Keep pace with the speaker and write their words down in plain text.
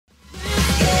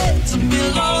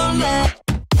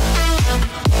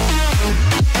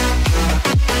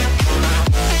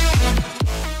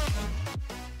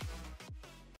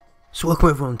So welcome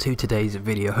everyone to today's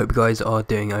video. Hope you guys are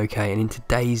doing okay, and in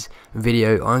today's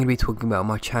video I'm going to be talking about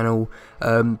my channel,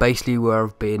 basically where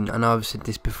I've been. I know I've said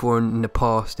this before in the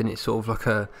past and it's sort of like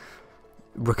a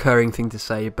recurring thing to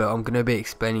say, but I'm going to be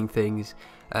explaining things,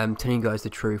 telling you guys the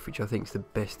truth, which I think is the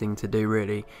best thing to do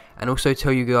really, and also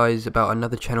tell you guys about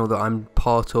another channel that I'm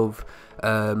part of,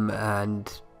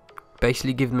 and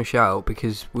basically give them a shout out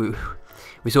because we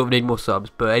sort of need more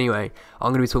subs. But anyway,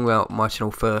 I'm going to be talking about my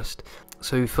channel first.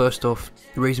 So first off,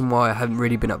 the reason why I haven't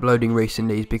really been uploading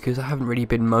recently is because I haven't really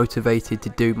been motivated to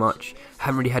do much,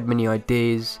 haven't really had many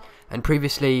ideas, and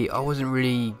previously I wasn't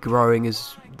really growing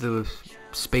as the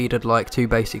speed I'd like to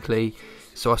basically.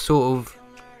 So I sort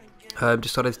of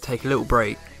decided to take a little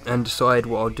break and decide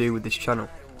what I'll do with this channel.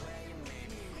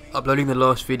 Uploading the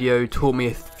last video taught me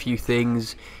a few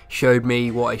things, showed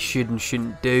me what I should and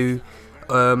shouldn't do.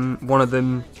 One of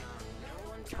them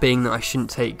being that I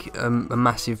shouldn't take a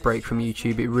massive break from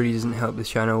YouTube. It really doesn't help the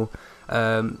channel,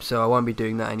 so I won't be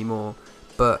doing that anymore.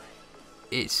 But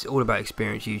it's all about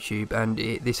experience, YouTube, and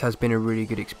this has been a really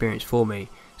good experience for me.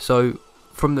 So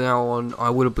from now on, I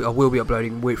will be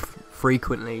uploading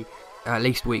frequently, at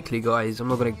least weekly, guys. I'm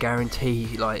not going to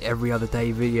guarantee like every other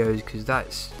day videos because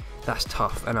that's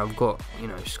tough, and I've got, you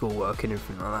know, schoolwork and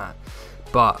everything like that.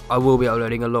 But I will be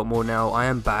uploading a lot more now. I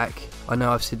am back. I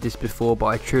know I've said this before, but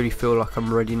I truly feel like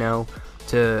I'm ready now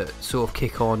to sort of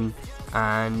kick on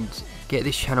and get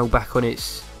this channel back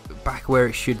where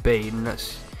it should be, and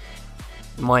that's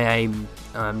my aim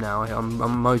now. I'm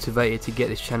motivated to get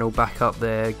this channel back up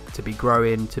there, to be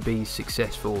growing, to be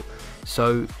successful.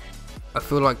 So I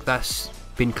feel like that's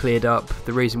been cleared up.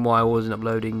 The reason why I wasn't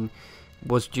uploading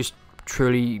was just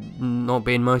truly not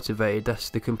being motivated. That's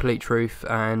the complete truth,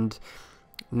 and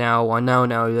now I now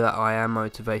know that I am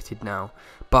motivated now.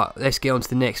 But let's get on to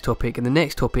the next topic, and the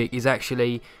next topic is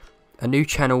actually a new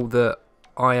channel that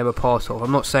I am a part of.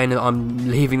 I'm not saying that I'm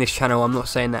leaving this channel, I'm not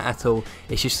saying that at all.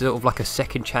 It's just sort of like a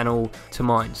second channel to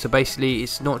mine. So basically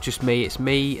it's not just me, it's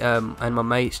me and my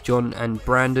mates John and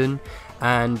Brandon,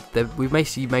 and we've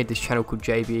basically made this channel called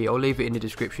JBE. I'll leave it in the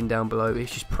description down below.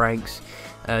 It's just pranks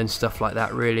and stuff like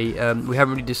that really. We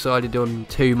haven't really decided on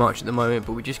too much at the moment,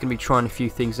 but we're just going to be trying a few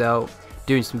things out,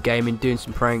 doing some gaming, doing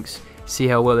some pranks, see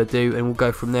how well they do, and we'll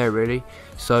go from there really.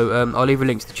 So I'll leave a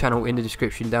link to the channel in the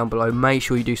description down below. Make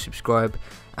sure you do subscribe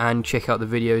and check out the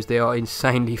videos. They are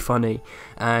insanely funny,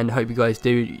 and hope you guys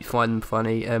do find them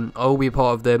funny. I'll be a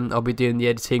part of them. I'll be doing the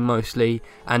editing mostly,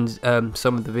 and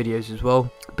some of the videos as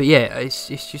well. But yeah, it's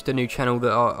just a new channel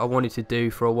that I wanted to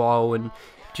do for a while, and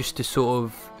just to sort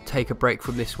of take a break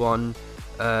from this one,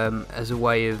 as a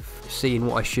way of seeing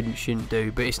what I shouldn't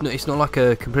do. But it's not like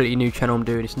a completely new channel I'm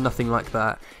doing. It's nothing like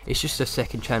that. It's just a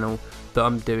second channel that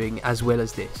I'm doing as well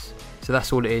as this. So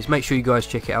that's all it is. Make sure you guys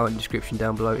check it out in the description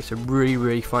down below. It's a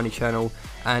really funny channel,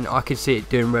 and I can see it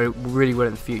doing really well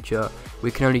in the future. We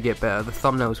can only get better. The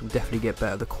thumbnails will definitely get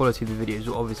better. The quality of the videos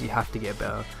will obviously have to get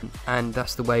better, and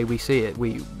that's the way we see it.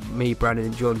 Me, Brandon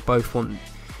and John both want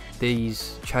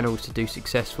these channels to do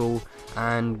successful,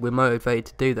 and we're motivated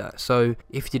to do that. So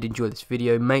if you did enjoy this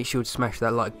video, make sure to smash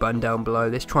that like button down below.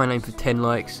 Let's try and aim for 10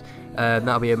 likes.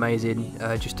 That'll be amazing,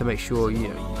 just to make sure, you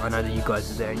know, I know that you guys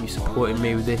are there and you're supporting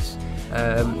me with this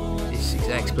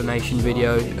explanation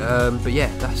video. But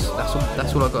yeah, that's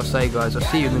all I've got to say, guys. I'll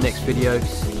see you in the next video.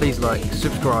 Please like,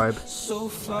 subscribe,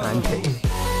 and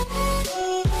peace.